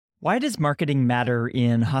Why does marketing matter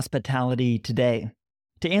in hospitality today?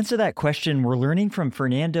 To answer that question, we're learning from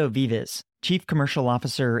Fernando Vives, Chief Commercial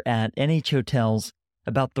Officer at NH Hotels,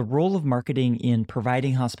 about the role of marketing in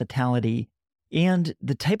providing hospitality and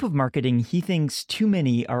the type of marketing he thinks too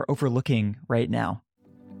many are overlooking right now.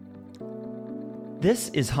 This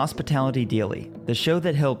is Hospitality Daily, the show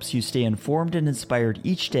that helps you stay informed and inspired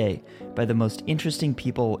each day by the most interesting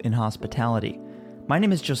people in hospitality. My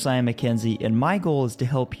name is Josiah McKenzie, and my goal is to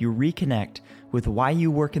help you reconnect with why you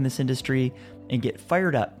work in this industry and get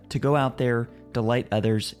fired up to go out there, delight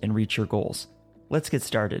others, and reach your goals. Let's get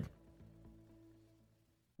started.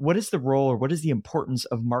 What is the role or what is the importance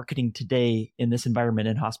of marketing today in this environment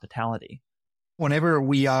in hospitality? Whenever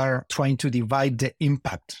we are trying to divide the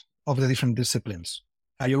impact of the different disciplines,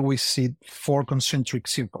 I always see four concentric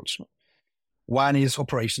circles. One is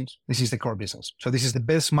operations. This is the core business. So this is the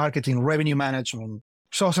best marketing, revenue management,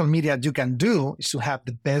 social media you can do is to have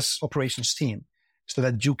the best operations team so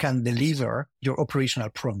that you can deliver your operational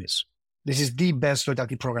promise. This is the best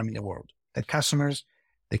loyalty program in the world. That customers,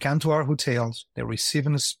 they come to our hotels, they receive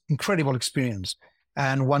an incredible experience.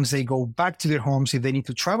 And once they go back to their homes, if they need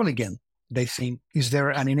to travel again, they think, is there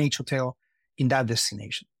an NH hotel in that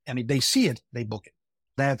destination? And if they see it, they book it.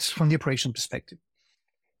 That's from the operation perspective.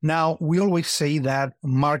 Now, we always say that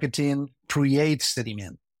marketing creates the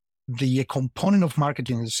demand. The component of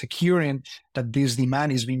marketing is securing that this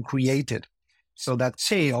demand is being created so that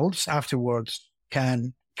sales afterwards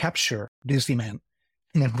can capture this demand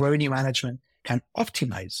and then revenue management can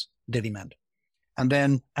optimize the demand. And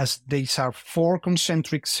then as these are four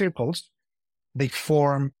concentric circles, they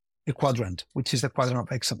form a quadrant, which is the quadrant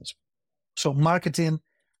of excellence. So marketing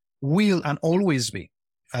will and always be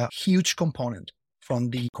a huge component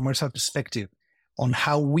from the commercial perspective on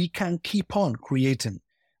how we can keep on creating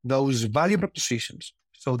those value propositions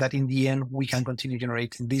so that in the end, we can continue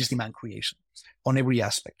generating this demand creation on every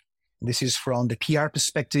aspect. This is from the PR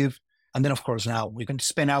perspective. And then, of course, now we can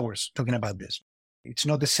spend hours talking about this. It's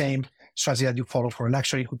not the same strategy that you follow for a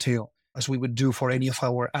luxury hotel as we would do for any of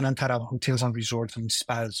our Anantara hotels and resorts and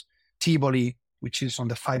spas. Tivoli, which is on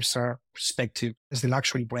the 5-star perspective, is the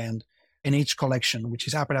luxury brand. NH Collection, which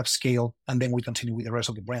is upper upscale, and then we continue with the rest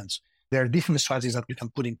of the brands. There are different strategies that we can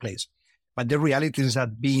put in place. But the reality is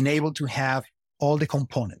that being able to have all the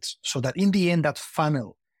components so that in the end, that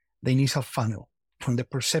funnel, the initial funnel, from the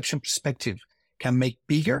perception perspective, can make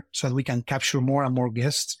bigger so that we can capture more and more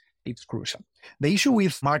guests, it's crucial. The issue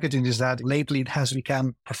with marketing is that lately it has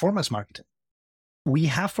become performance marketing. We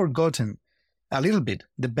have forgotten a little bit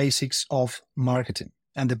the basics of marketing.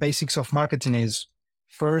 And the basics of marketing is,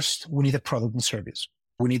 first, we need a product and service.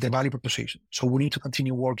 We need a value proposition. So we need to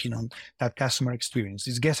continue working on that customer experience,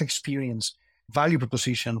 this guest experience value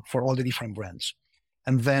proposition for all the different brands.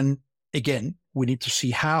 And then again, we need to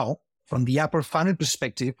see how, from the upper funnel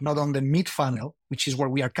perspective, not on the mid funnel, which is where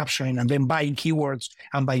we are capturing and then buying keywords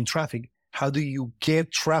and buying traffic. How do you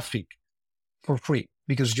get traffic for free?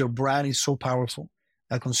 Because your brand is so powerful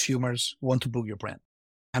that consumers want to book your brand.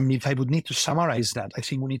 I mean, if I would need to summarize that, I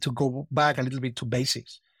think we need to go back a little bit to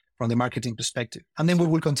basics from the marketing perspective. And then we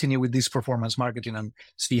will continue with this performance marketing and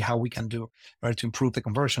see how we can do to improve the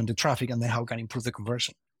conversion, the traffic, and then how we can improve the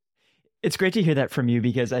conversion. It's great to hear that from you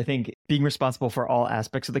because I think being responsible for all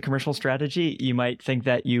aspects of the commercial strategy, you might think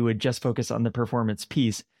that you would just focus on the performance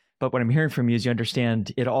piece. But what I'm hearing from you is you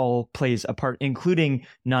understand it all plays a part, including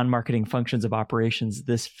non-marketing functions of operations.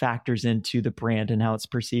 This factors into the brand and how it's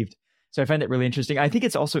perceived. So I find that really interesting. I think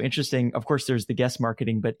it's also interesting, of course, there's the guest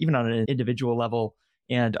marketing, but even on an individual level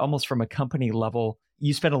and almost from a company level,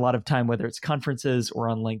 you spend a lot of time, whether it's conferences or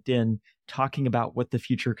on LinkedIn, talking about what the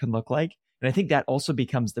future can look like. And I think that also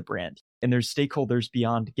becomes the brand. And there's stakeholders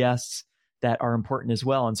beyond guests that are important as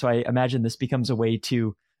well. And so I imagine this becomes a way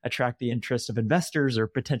to attract the interest of investors or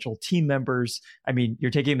potential team members. I mean,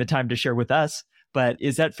 you're taking the time to share with us. But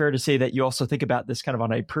is that fair to say that you also think about this kind of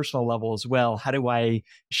on a personal level as well? How do I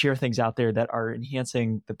share things out there that are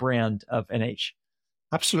enhancing the brand of NH?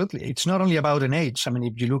 Absolutely. It's not only about NH. I mean,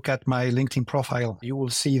 if you look at my LinkedIn profile, you will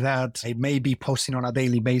see that I may be posting on a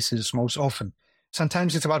daily basis most often.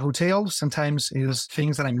 Sometimes it's about hotels. Sometimes it's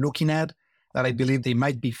things that I'm looking at that I believe they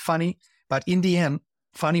might be funny. But in the end,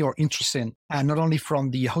 funny or interesting, and not only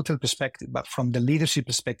from the hotel perspective, but from the leadership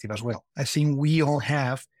perspective as well. I think we all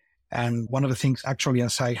have. And one of the things, actually,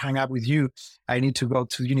 as I hang up with you, I need to go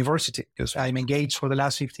to university because I'm engaged for the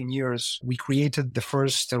last 15 years. We created the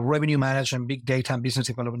first revenue management, big data and business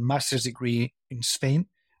development master's degree in Spain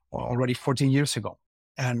already 14 years ago.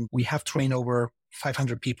 And we have trained over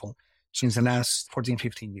 500 people since the last 14,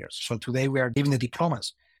 15 years. So today we are giving the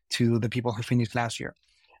diplomas to the people who finished last year.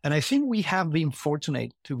 And I think we have been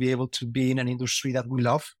fortunate to be able to be in an industry that we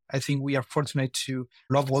love. I think we are fortunate to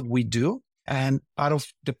love what we do. And part of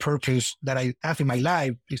the purpose that I have in my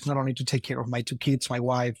life is not only to take care of my 2 kids, my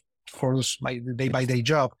wife, of course, my day-by-day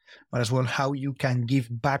job, but as well how you can give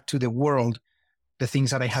back to the world the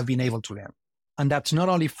things that I have been able to learn. And that's not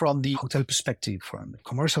only from the hotel perspective, from the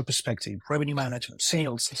commercial perspective, revenue management,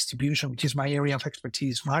 sales, distribution, which is my area of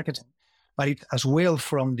expertise, marketing, but it as well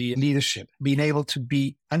from the leadership, being able to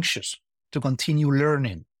be anxious, to continue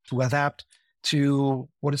learning, to adapt to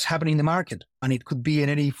what is happening in the market. And it could be in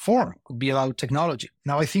any form, it could be about technology.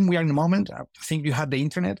 Now, I think we are in a moment, I think you had the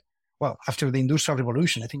internet. Well, after the Industrial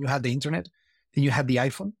Revolution, I think you had the internet, then you had the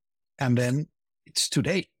iPhone, and then it's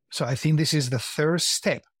today. So I think this is the third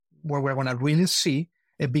step where we're going to really see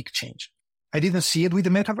a big change. I didn't see it with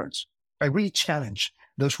the metaverse. I really challenge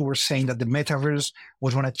those who were saying that the metaverse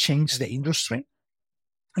was going to change the industry.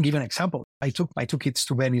 I'll give you an example. I took my 2 kids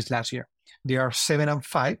to Venice last year. They are 7 and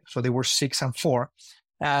 5, so they were 6 and 4.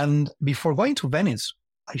 And before going to Venice,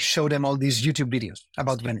 I showed them all these YouTube videos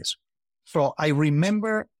about Venice. So I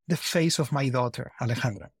remember the face of my daughter,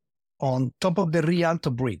 Alejandra, on top of the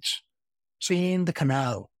Rialto Bridge, seeing the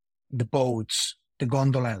canal, the boats, the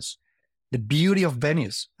gondolas, the beauty of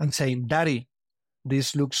Venice, and saying, Daddy,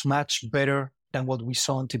 this looks much better than what we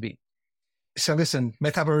saw on TV. So listen,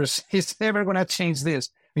 metaverse is never going to change this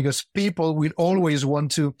because people will always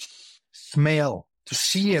want to smell, to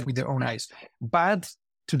see it with their own eyes. But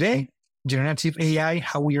today, generative AI,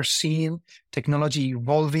 how we are seeing technology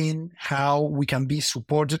evolving, how we can be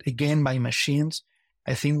supported again by machines,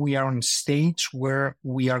 I think we are on a stage where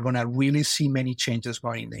we are going to really see many changes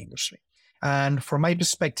going in the industry. And from my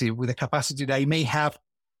perspective, with the capacity that I may have,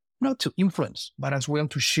 not to influence, but as well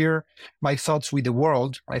to share my thoughts with the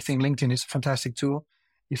world, I think LinkedIn is a fantastic tool.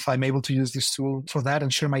 If I'm able to use this tool for that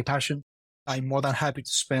and share my passion, I'm more than happy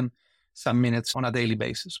to spend some minutes on a daily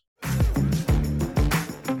basis.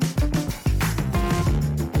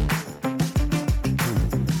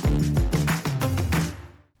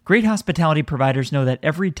 Great hospitality providers know that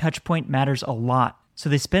every touch point matters a lot, so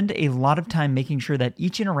they spend a lot of time making sure that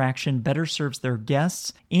each interaction better serves their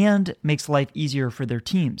guests and makes life easier for their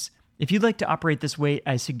teams. If you'd like to operate this way,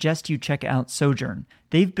 I suggest you check out Sojourn.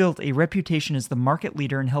 They've built a reputation as the market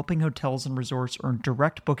leader in helping hotels and resorts earn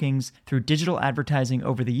direct bookings through digital advertising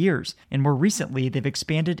over the years. And more recently, they've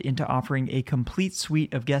expanded into offering a complete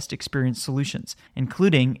suite of guest experience solutions,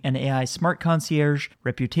 including an AI smart concierge,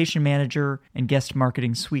 reputation manager, and guest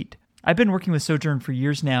marketing suite. I've been working with Sojourn for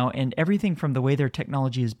years now, and everything from the way their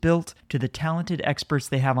technology is built to the talented experts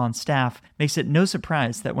they have on staff makes it no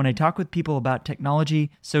surprise that when I talk with people about technology,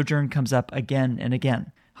 Sojourn comes up again and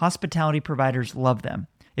again. Hospitality providers love them.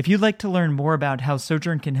 If you'd like to learn more about how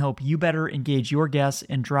Sojourn can help you better engage your guests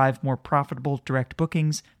and drive more profitable direct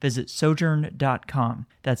bookings, visit sojourn.com.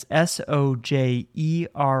 That's SOJERN.com.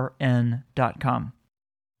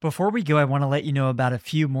 Before we go, I want to let you know about a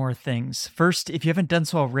few more things. First, if you haven't done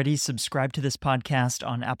so already, subscribe to this podcast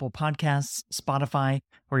on Apple Podcasts, Spotify,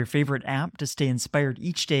 or your favorite app to stay inspired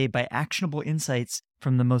each day by actionable insights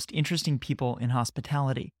from the most interesting people in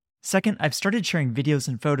hospitality. Second, I've started sharing videos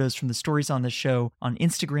and photos from the stories on this show on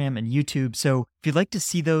Instagram and YouTube, so if you'd like to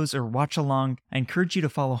see those or watch along, I encourage you to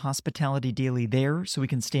follow Hospitality Daily there so we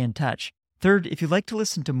can stay in touch. Third, if you'd like to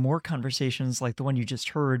listen to more conversations like the one you just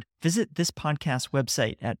heard, visit this podcast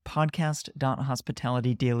website at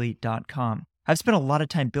podcast.hospitalitydaily.com. I've spent a lot of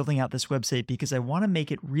time building out this website because I want to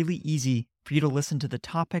make it really easy for you to listen to the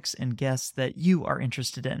topics and guests that you are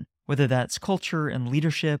interested in, whether that's culture and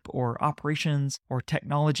leadership or operations or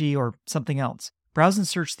technology or something else. Browse and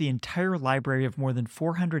search the entire library of more than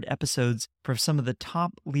 400 episodes for some of the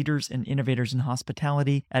top leaders and innovators in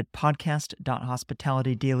hospitality at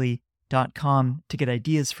podcast.hospitalitydaily.com to get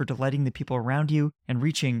ideas for delighting the people around you and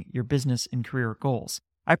reaching your business and career goals.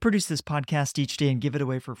 I produce this podcast each day and give it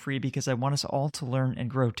away for free because I want us all to learn and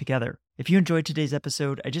grow together. If you enjoyed today's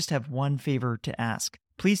episode, I just have one favor to ask.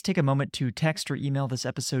 Please take a moment to text or email this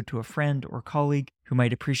episode to a friend or colleague who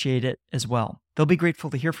might appreciate it as well. They'll be grateful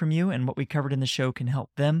to hear from you, and what we covered in the show can help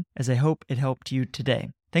them, as I hope it helped you today.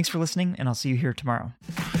 Thanks for listening, and I'll see you here tomorrow.